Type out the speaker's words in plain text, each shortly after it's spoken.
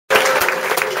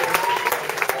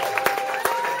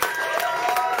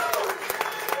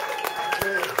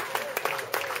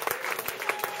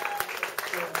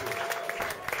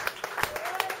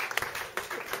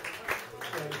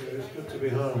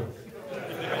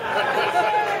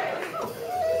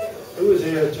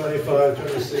here 25,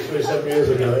 26, 27 years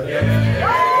ago.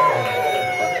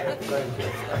 Thank you.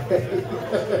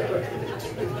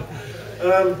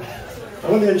 I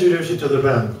want to introduce you to the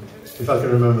band, if I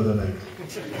can remember the name.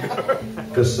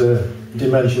 Because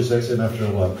dementia sets in after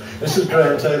a while. This is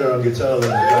Graham Taylor on guitar.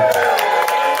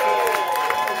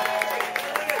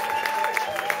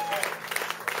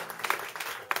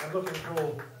 I'm looking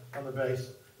cool on the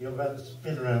bass. You're about to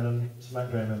spin around and smack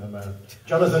Graham in the mouth.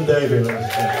 Jonathan Davey.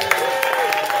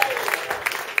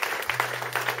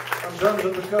 On drums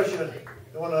and percussion,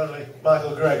 the one and only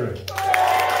Michael Gregory.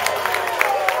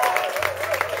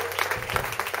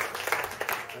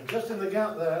 And just in the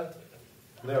gap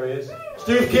there he is,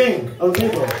 Steve King on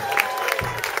keyboard.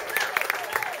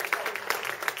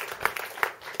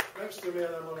 Next to me,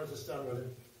 and I'm honoured to stand with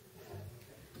him.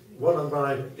 One of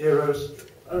my heroes,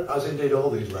 as indeed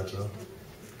all these lads are.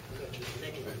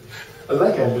 A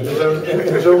legend in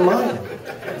his own mind.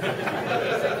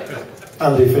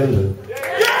 Andy Findon.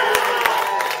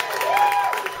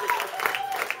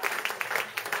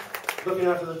 Looking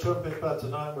after the trumpet pad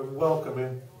tonight, we're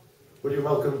welcoming. Would you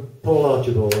welcome Paul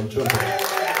Archibald on trumpet?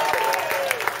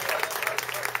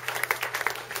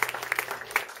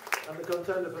 And the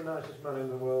contender for nicest man in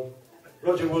the world,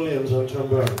 Roger Williams on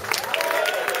trombone.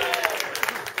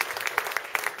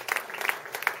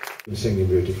 And singing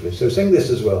beautifully. So sing this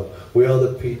as well. We are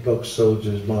the peat-bog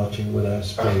soldiers marching with our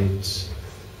spades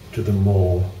to the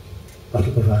moor.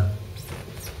 Battle of Van.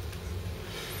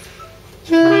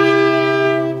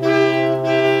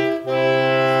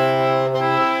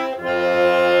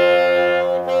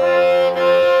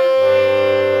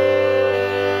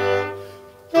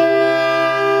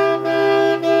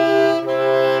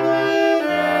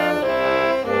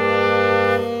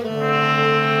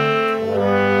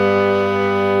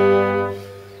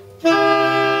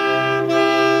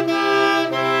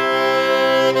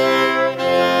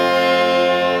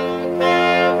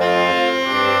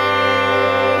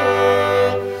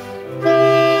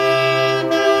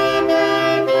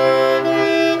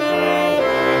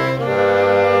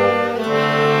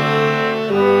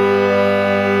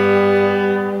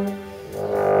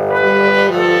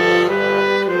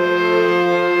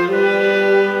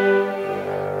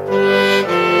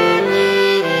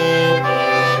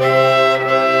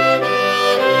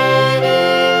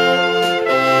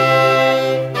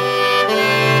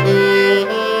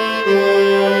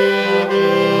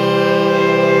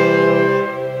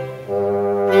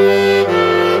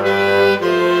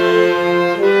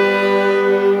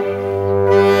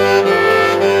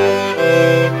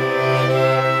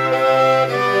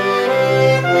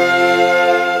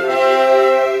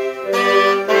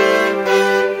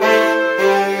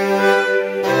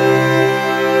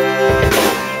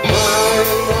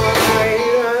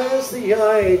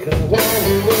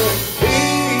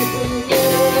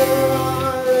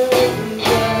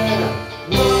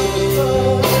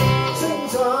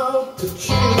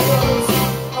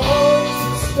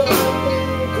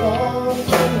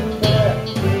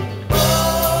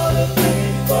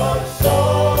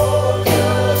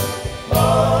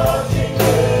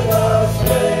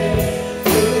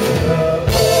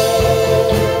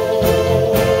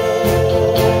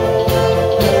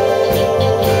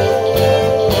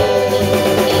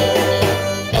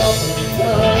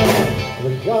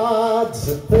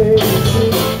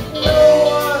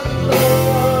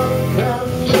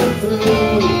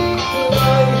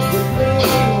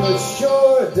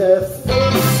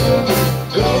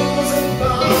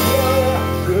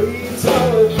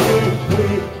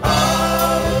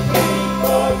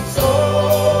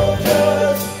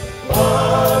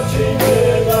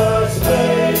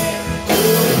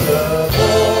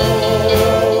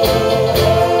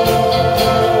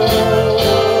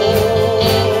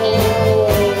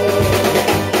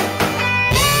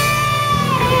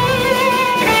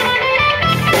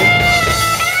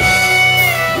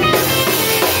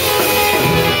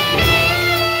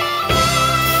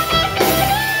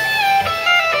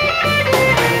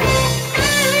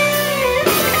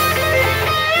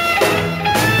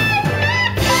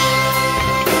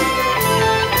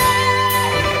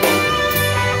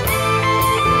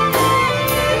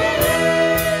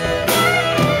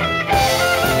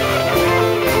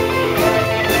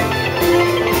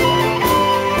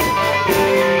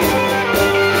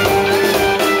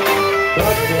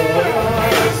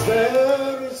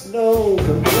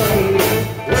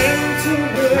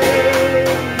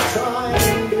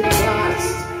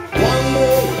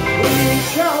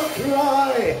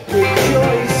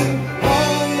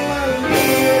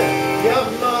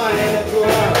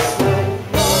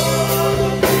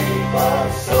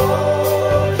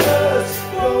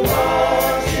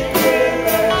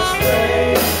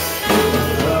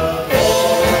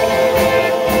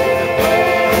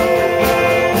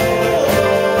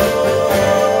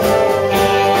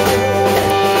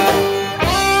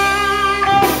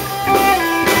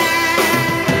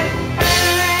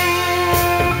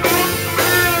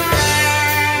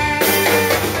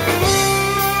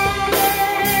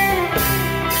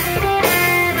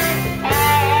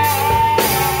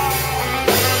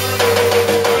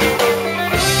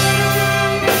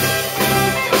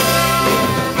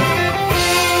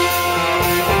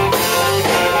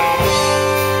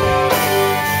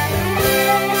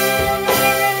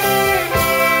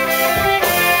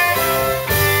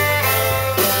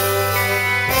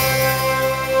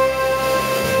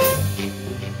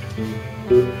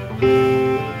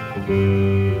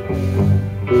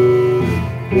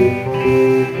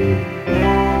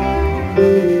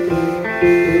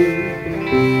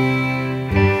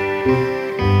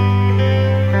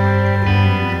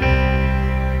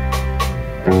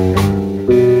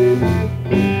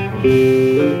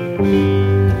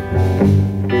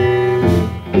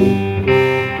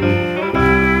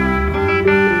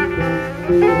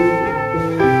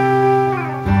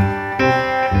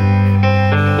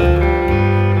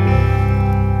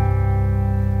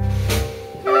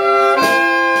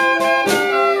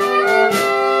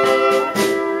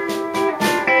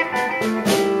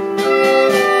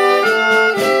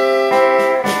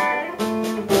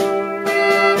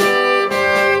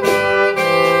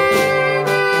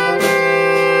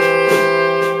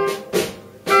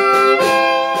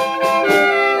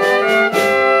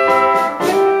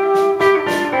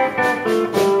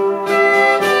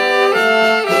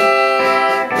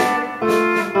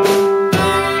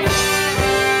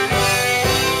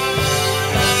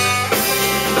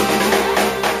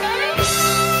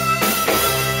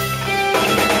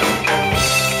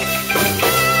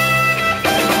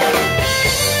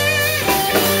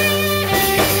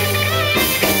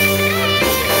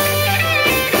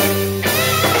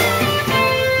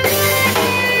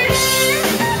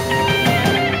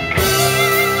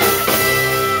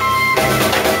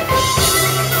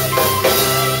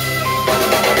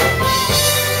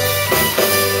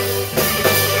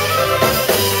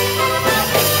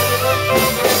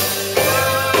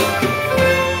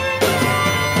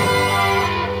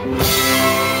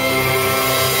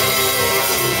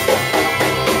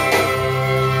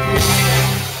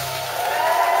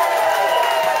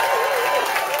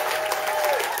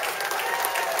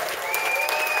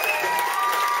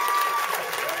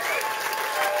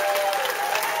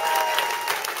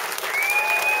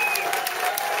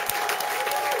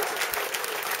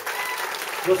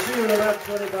 We'll see you in about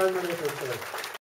 25 minutes or so.